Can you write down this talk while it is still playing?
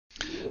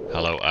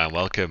Hello and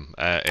welcome.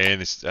 In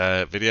this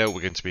video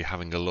we're going to be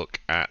having a look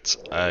at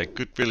a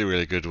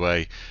really good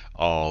way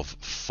of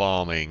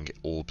farming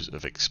orbs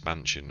of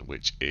expansion,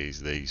 which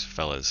is these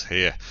fellas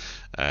here.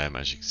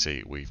 As you can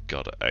see, we've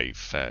got a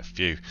fair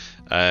few.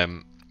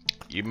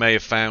 You may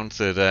have found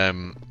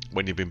that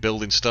when you've been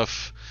building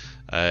stuff,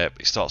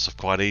 it starts off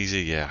quite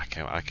easy. Yeah,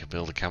 I can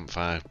build a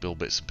campfire, build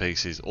bits and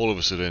pieces. All of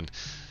a sudden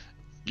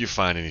you're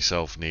finding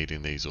yourself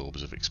needing these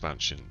orbs of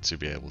expansion to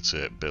be able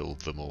to build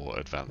the more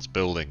advanced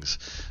buildings,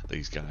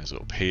 these guys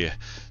up here.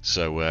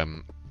 So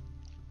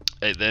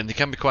then they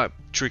can be quite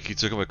tricky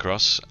to come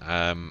across.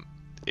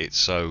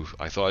 So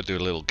I thought I'd do a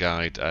little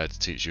guide to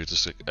teach you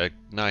just a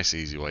nice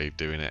easy way of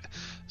doing it,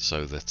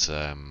 so that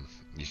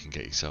you can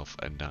get yourself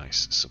a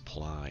nice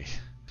supply.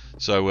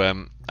 So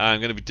I'm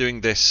going to be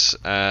doing this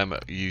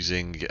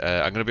using,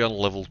 I'm going to be on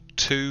level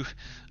 2,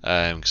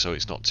 so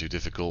it's not too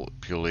difficult,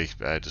 purely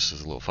just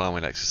as a little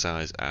farming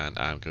exercise, and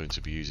I'm going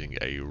to be using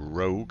a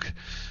rogue.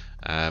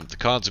 The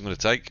cards I'm going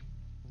to take,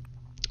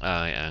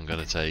 I am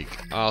going to take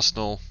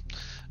Arsenal,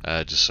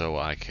 just so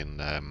I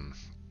can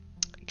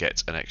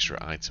get an extra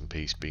item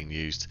piece being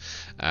used,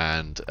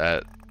 and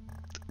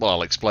well,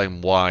 I'll explain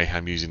why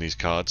I'm using these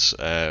cards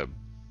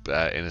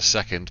in a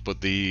second,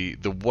 but the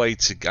way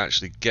to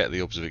actually get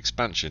the orbs of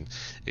expansion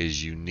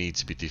is you need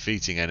to be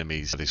defeating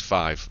enemies. There's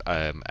 5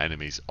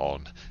 enemies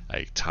on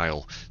a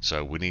tile,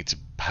 so we need to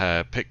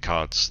pick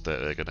cards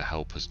that are going to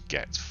help us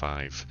get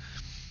 5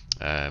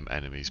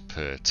 enemies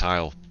per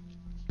tile.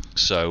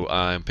 So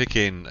I'm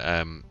picking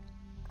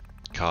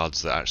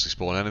cards that actually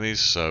spawn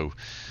enemies. So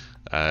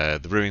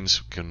the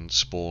ruins can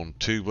spawn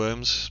 2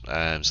 worms, so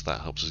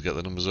that helps us get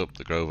the numbers up.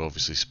 The grove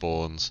obviously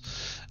spawns,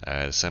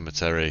 the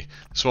cemetery,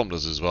 the swamp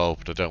does as well,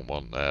 but I don't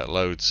want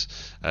loads.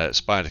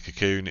 Spider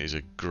cocoon is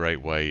a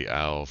great way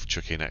of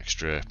chucking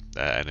extra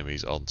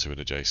enemies onto an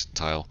adjacent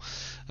tile,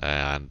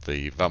 and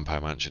the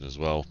vampire mansion as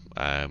well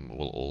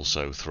will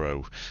also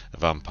throw a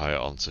vampire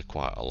onto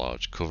quite a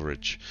large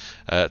coverage.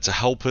 To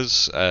help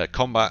us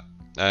combat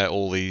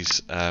all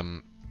these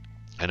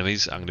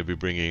enemies, I'm going to be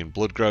bringing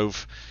Blood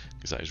Grove,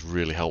 because that is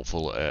really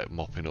helpful at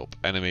mopping up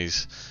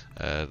enemies,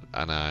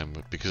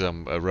 and because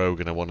I'm a rogue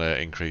and I want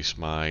to increase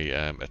my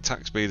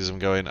attack speed as I'm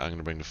going, I'm going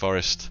to bring the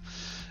forest,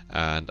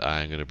 and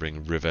I'm going to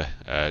bring river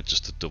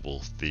just to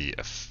double the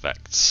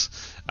effects,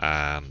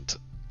 and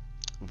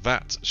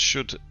that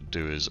should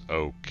do us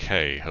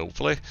okay,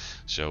 hopefully.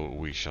 So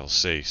we shall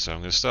see. So I'm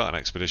going to start an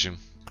expedition.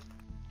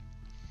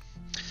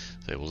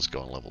 So we'll just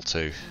go on level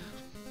 2.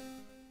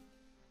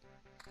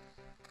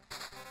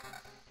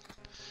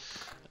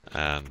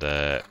 And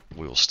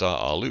we will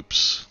start our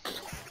loops.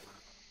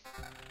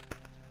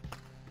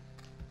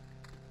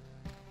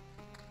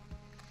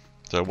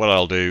 So what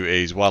I'll do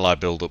is, while I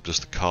build up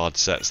just the card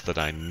sets that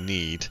I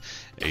need,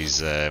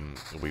 is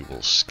we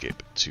will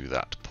skip to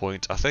that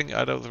point. I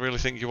don't really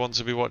think you want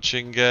to be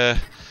watching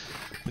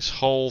this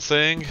whole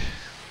thing.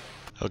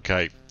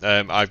 Okay,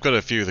 I've got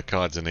a few of the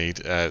cards I need,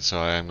 so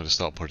I am going to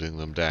start putting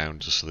them down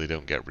just so they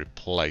don't get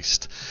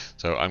replaced.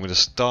 So I'm going to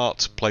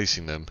start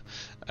placing them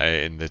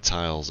in the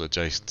tiles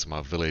adjacent to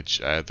my village.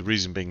 The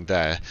reason being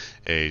there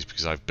is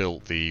because I've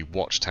built the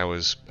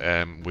watchtowers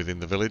within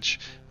the village,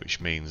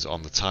 which means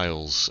on the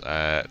tiles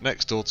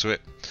next door to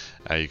it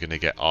you're going to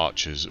get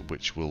archers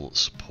which will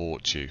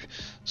support you.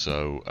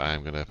 So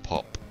I'm going to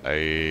pop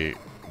a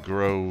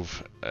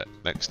grove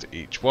next to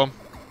each one.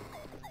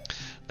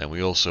 Then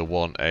we also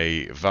want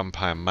a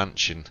vampire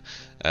mansion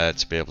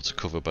to be able to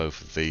cover both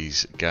of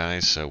these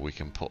guys, so we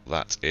can put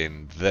that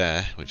in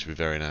there, which would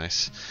be very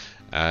nice.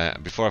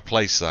 Before I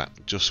place that,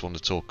 just want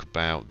to talk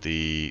about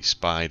the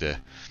spider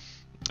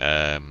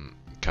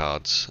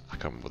cards. I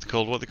can't remember what they're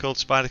called. What are they called?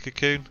 Spider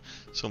cocoon?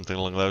 Something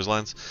along those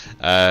lines.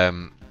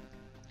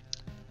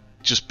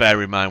 Just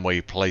bear in mind where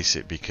you place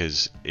it,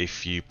 because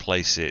if you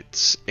place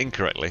it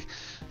incorrectly,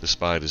 the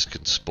spiders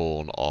can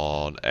spawn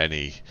on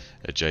any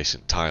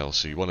adjacent tile.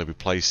 So you want to be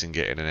placing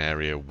it in an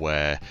area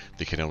where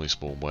they can only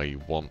spawn where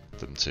you want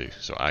them to.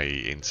 So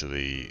i.e. into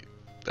the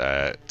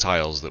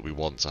tiles that we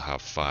want to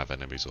have 5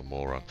 enemies or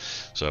more on.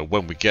 So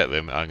when we get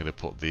them, I'm going to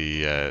put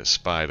the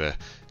spider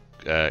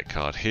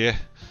card here,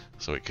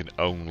 so it can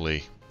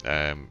only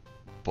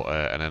put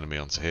an enemy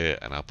onto here,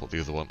 and I'll put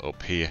the other one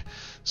up here,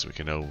 so we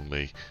can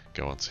only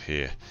go onto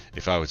here.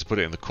 If I were to put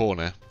it in the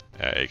corner,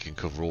 it can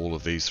cover all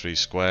of these 3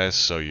 squares,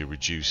 so you're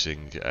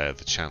reducing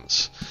the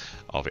chance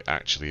of it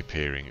actually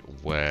appearing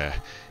where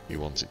you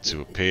want it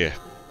to appear.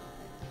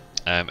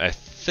 I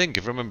think,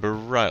 if I remember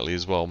rightly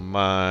as well,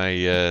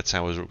 my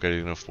towers are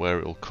upgraded enough where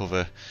it will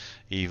cover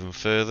even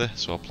further,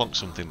 so I'll plonk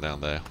something down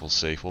there. We'll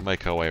see. We'll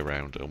make our way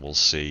around and we'll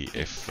see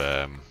if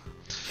I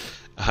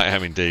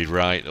am indeed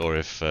right, or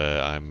if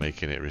I'm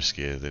making it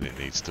riskier than it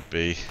needs to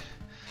be.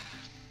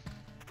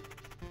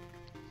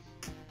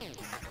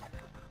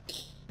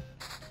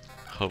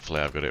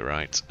 Hopefully I've got it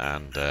right,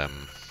 and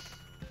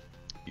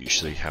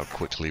usually how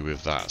quickly,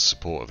 with that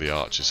support of the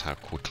archers, how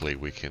quickly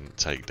we can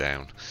take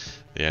down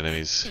the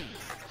enemies.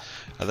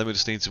 And then we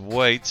just need to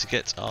wait to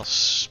get our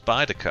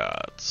spider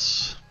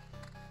cards.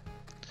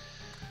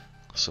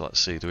 So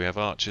let's see, do we have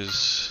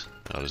archers?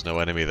 No, there's no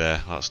enemy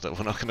there.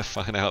 We're not going to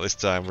find out this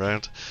time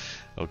round.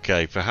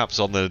 Okay, perhaps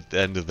on the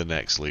end of the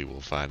next league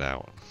we'll find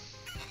out.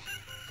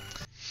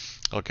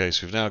 Okay,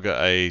 so we've now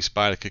got a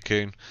spider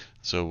cocoon,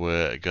 so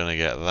we're going to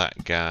get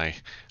that guy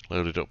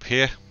loaded up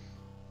here.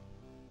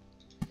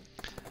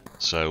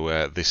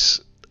 So this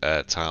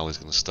tile is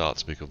going to start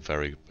to become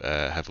very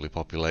heavily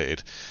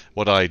populated.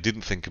 What I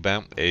didn't think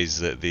about is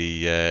that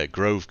the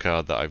Grove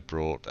card that I've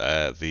brought,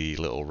 the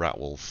little rat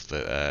wolf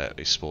that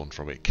is spawned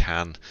from it,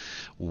 can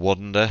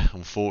wander,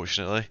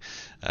 unfortunately.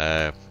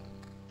 And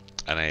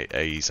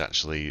he's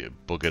actually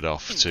buggered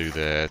off to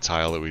the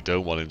tile that we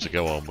don't want him to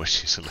go on,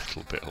 which is a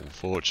little bit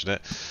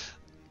unfortunate.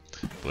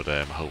 But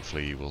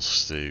hopefully you will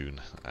soon,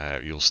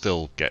 you'll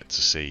still get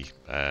to see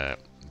the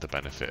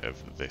benefit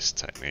of this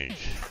technique.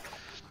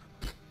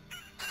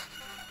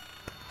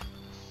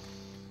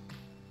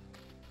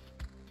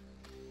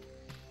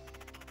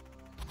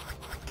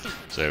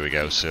 So there we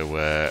go. So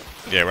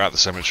yeah, we're at the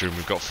cemetery and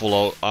we've got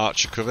full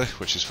archer cover,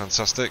 which is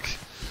fantastic.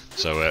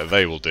 So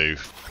they will do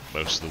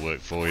most of the work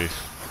for you.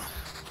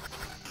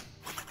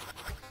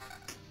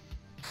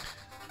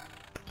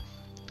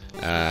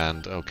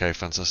 And okay,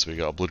 fantastic, we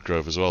got a blood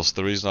grove as well. So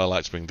the reason I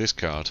like to bring this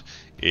card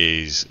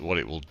is what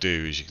it will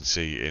do, as you can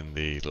see in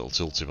the little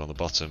tooltip on the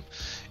bottom,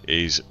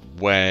 is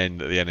when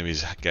the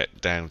enemies get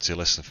down to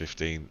less than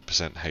 15%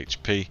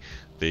 HP,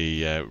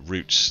 the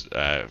roots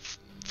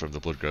from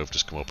the blood grove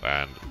just come up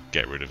and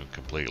get rid of them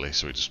completely.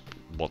 So it just,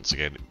 once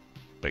again, it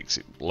makes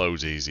it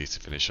loads easier to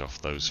finish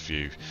off those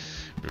few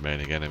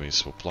remaining enemies.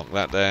 So we'll plonk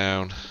that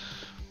down.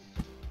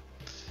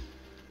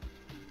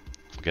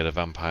 Get a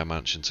vampire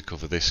mansion to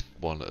cover this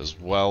one as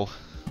well.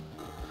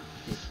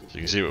 So you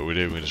can see what we're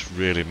doing, we're just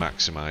really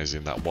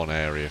maximising that one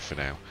area for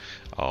now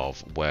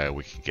of where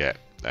we can get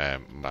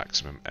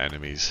maximum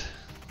enemies.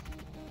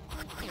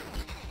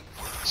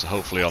 So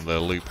hopefully on the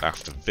loop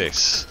after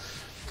this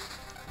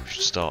we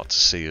should start to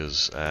see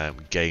us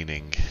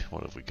gaining.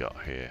 What have we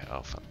got here?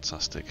 Oh,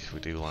 fantastic, we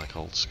do like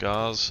old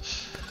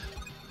scars.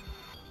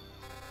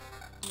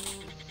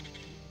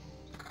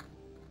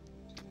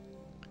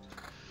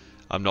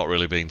 I'm not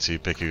really being too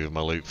picky with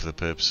my loot for the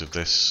purpose of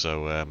this,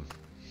 so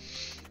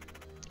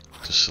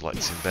just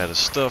selecting better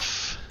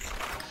stuff.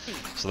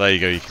 So there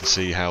you go, you can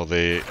see how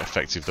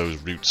effective those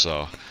roots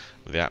are.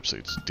 They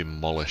absolutely just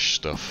demolish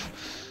stuff.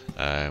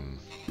 As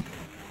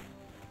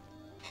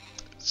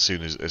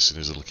soon as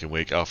they're looking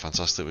weak. Oh,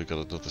 fantastic! We've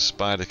got another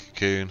spider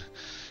cocoon,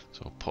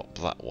 so I'll pop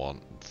that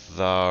one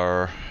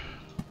there.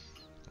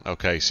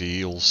 Okay, so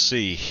you'll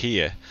see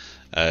here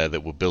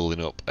that we're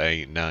building up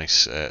a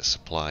nice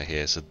supply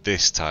here. So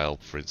this tile,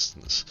 for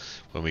instance,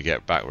 when we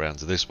get back round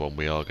to this one,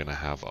 we are going to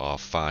have our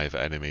 5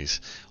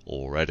 enemies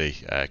already,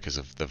 because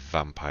of the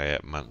vampire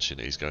mansion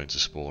is going to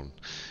spawn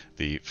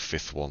the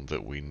 5th one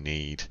that we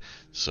need.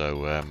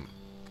 So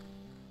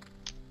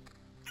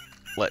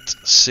let's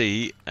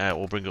see,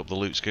 we'll bring up the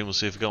loot screen, we'll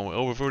see if we've got one.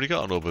 Oh, we've already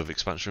got an orb of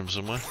expansion room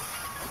somewhere.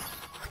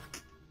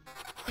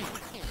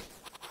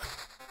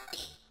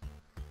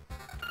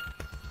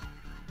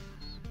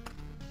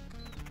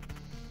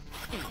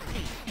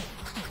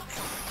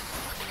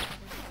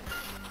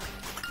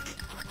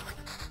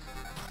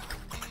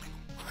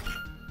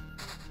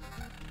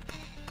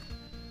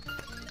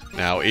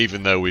 Now,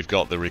 even though we've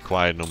got the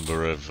required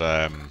number of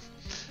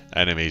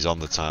enemies on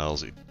the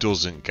tiles, it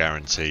doesn't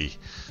guarantee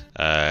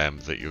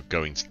that you're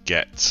going to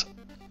get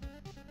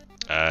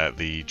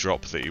the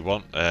drop that you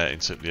want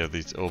into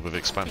the Orb of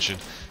Expansion.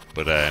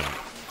 But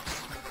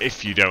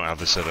if you don't have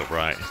the setup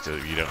right,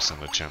 you don't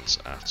stand a chance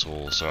at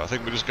all. So I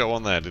think we just got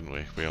one there, didn't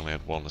we? We only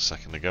had one a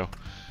second ago.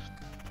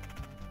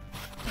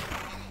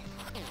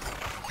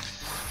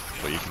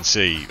 But you can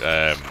see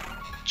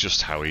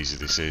just how easy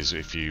this is.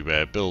 If you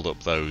build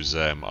up those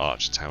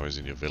archer towers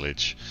in your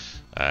village,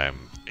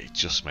 it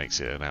just makes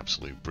it an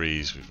absolute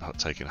breeze. We've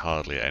taken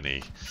hardly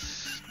any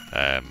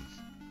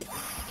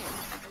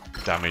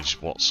damage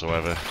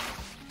whatsoever.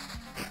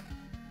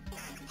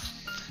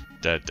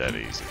 Dead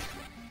easy.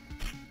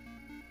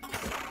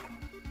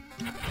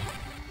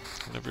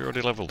 And have we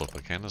already leveled up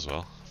again as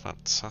well?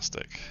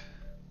 Fantastic.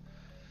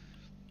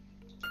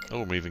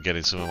 Oh, I'm even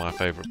getting some of my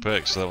favourite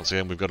perks. So once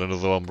again, we've got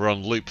another one. We're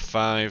on loop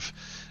 5.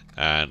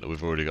 And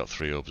we've already got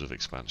 3 orbs of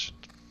expansion.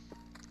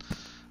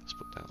 Let's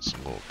put down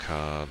some more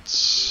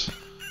cards.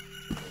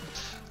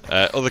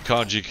 Other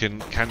cards you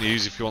can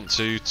use if you want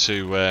to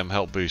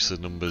help boost the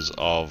numbers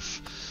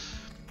of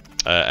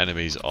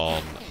enemies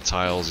on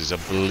tiles is, I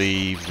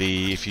believe,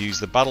 if you use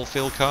the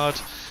battlefield card,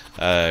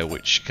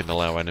 which can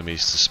allow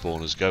enemies to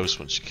spawn as ghosts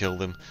once you kill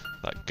them.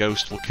 That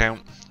ghost will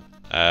count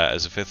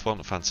as a 5th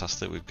one.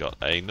 Fantastic. We've got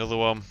another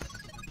one.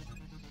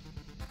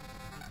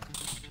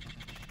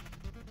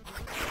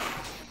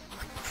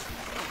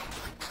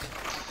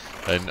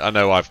 And I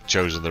know I've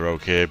chosen the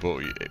rogue here,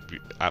 but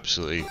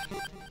absolutely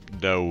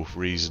no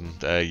reason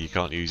you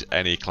can't use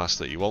any class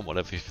that you want,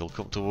 whatever you feel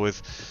comfortable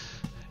with.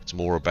 It's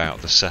more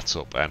about the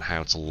setup and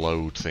how to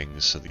load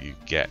things so that you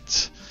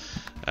get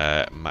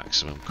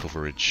maximum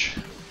coverage.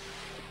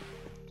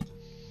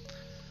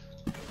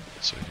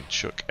 So we can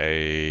chuck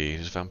a...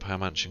 Does Vampire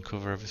Mansion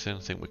cover everything? I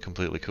think we're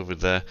completely covered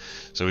there.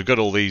 So we've got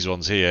all these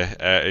ones here.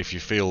 If you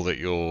feel that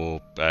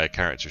your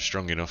character is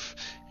strong enough,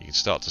 you can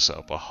start to set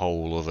up a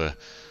whole other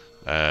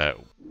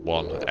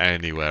one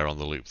anywhere on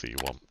the loop that you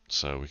want.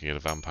 So we can get a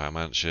Vampire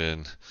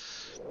Mansion,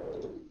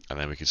 and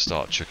then we can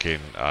start chucking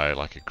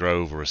like a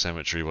grove or a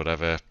cemetery,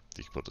 whatever.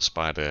 You can put the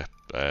spider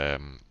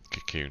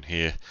cocoon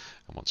here,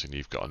 and once again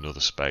you've got another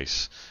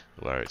space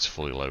where it's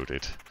fully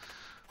loaded.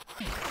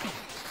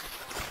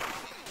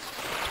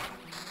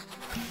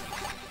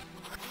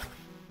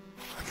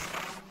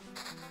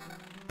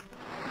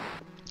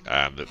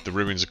 The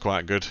ruins are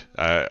quite good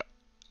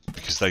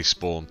because they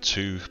spawn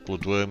 2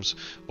 bloodworms.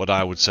 What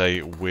I would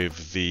say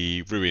with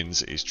the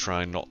ruins is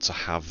try not to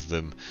have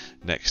them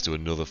next to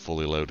another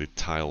fully loaded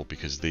tile,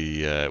 because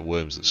the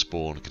worms that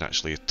spawn can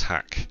actually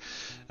attack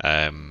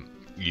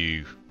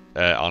you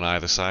on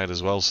either side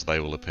as well, so they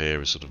will appear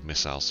as sort of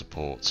missile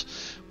support,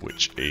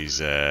 which is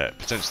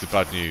potentially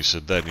bad news. So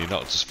then you're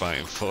not just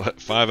fighting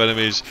 5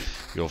 enemies,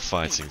 you're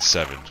fighting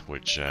 7,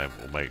 which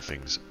will make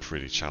things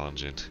pretty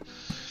challenging.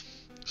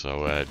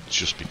 So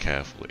just be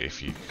careful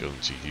if you're going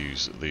to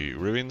use the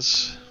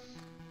ruins.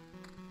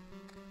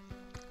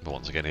 But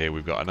once again here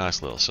we've got a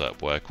nice little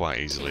setup where quite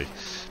easily,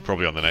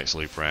 probably on the next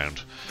loop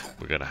round,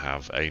 we're going to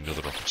have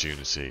another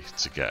opportunity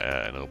to get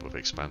an orb of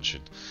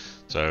expansion.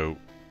 So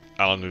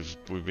how long have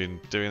we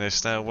been doing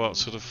this now? What,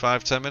 sort of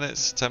 5-10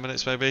 minutes? 10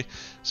 minutes maybe?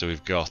 So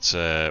we've got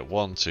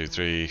 1, 2,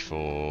 3,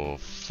 4,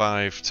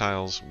 5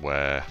 tiles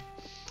where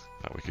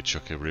we could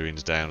chuck a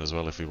ruins down as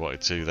well if we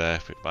wanted to there.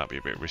 It might be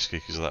a bit risky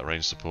because of that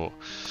range support.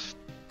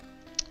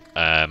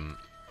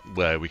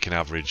 Where we can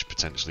average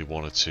potentially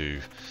 1 or 2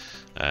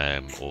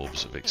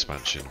 orbs of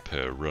expansion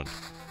per run.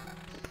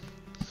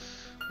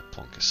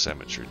 Plonk a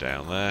cemetery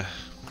down there.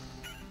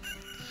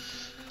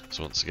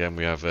 So once again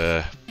we have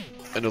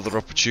another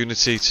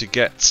opportunity to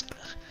get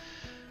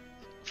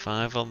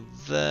 5 on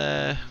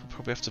there. We'll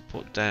probably have to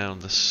put down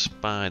the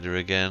spider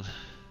again.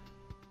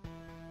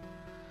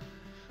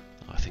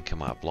 I think I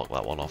might block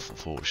that one off,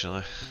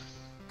 unfortunately.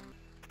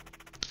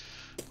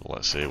 Well,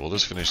 let's see, we'll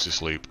just finish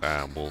this loop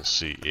and we'll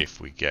see if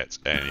we get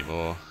any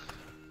more.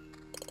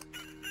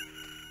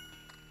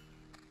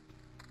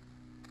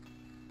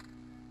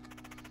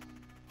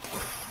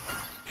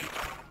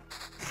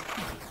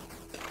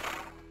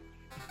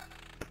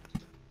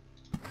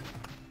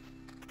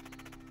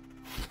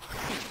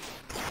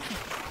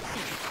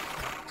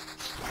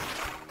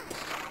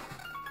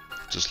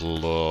 Just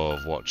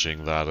love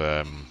watching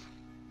that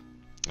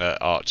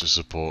archer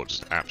support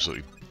just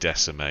absolutely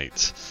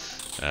decimate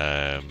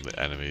the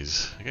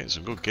enemies. Getting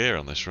some good gear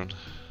on this run.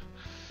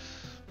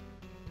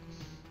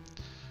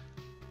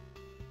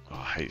 Oh,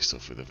 I hate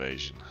stuff with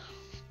evasion.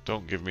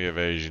 Don't give me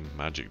evasion.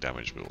 Magic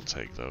damage we will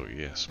take though.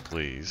 Yes,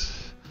 please.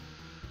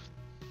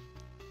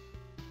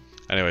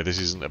 Anyway,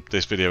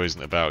 this video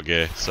isn't about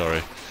gear.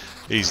 Sorry,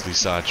 easily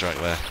sidetracked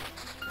there.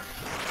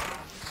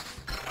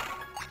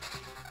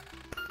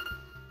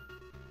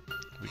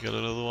 We got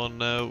another one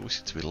now. We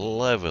seem to be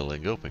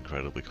leveling up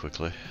incredibly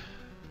quickly.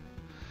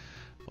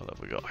 What have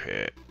we got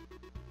here?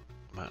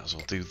 Might as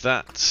well do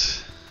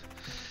that.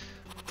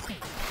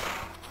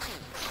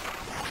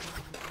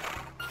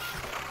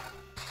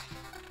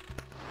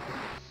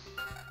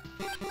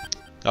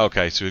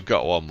 Okay, so we've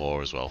got one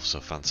more as well, so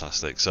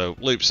fantastic. So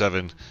loop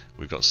 7,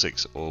 we've got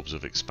 6 orbs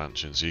of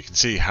expansion, so you can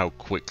see how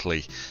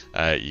quickly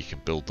you can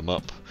build them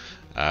up.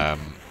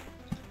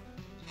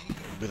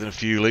 Within a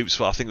few loops,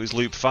 but I think it was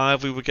loop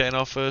 5 we were getting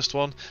our first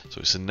one, so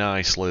it's a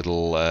nice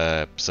little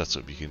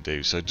setup you can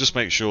do. So just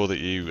make sure that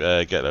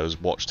you get those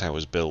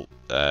watchtowers built.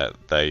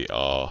 They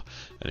are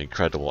an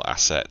incredible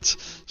asset,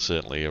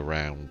 certainly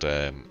around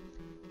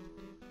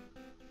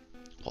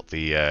what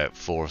the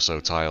 4 or so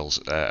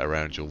tiles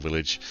around your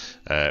village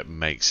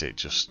makes it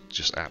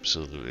just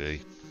absolutely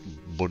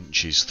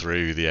bunches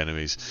through the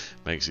enemies,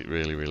 makes it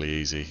really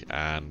easy.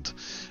 And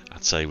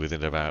I'd say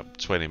within about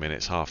 20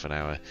 minutes, half an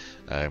hour,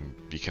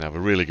 you can have a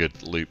really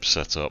good loop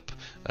set up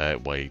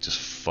where you're just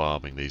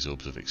farming these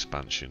orbs of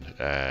expansion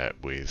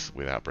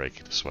without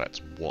breaking a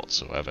sweat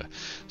whatsoever.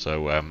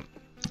 So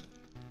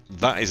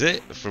that is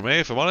it for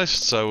me, if I'm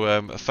honest.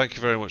 So thank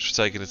you very much for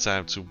taking the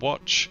time to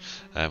watch.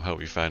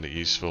 Hope you found it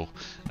useful.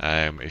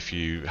 If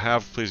you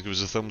have, please give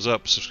us a thumbs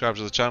up, subscribe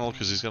to the channel,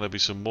 because there's going to be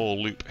some more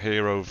Loop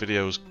Hero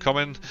videos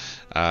coming,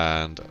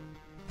 and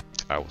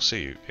I will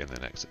see you in the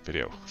next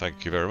video.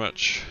 Thank you very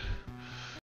much.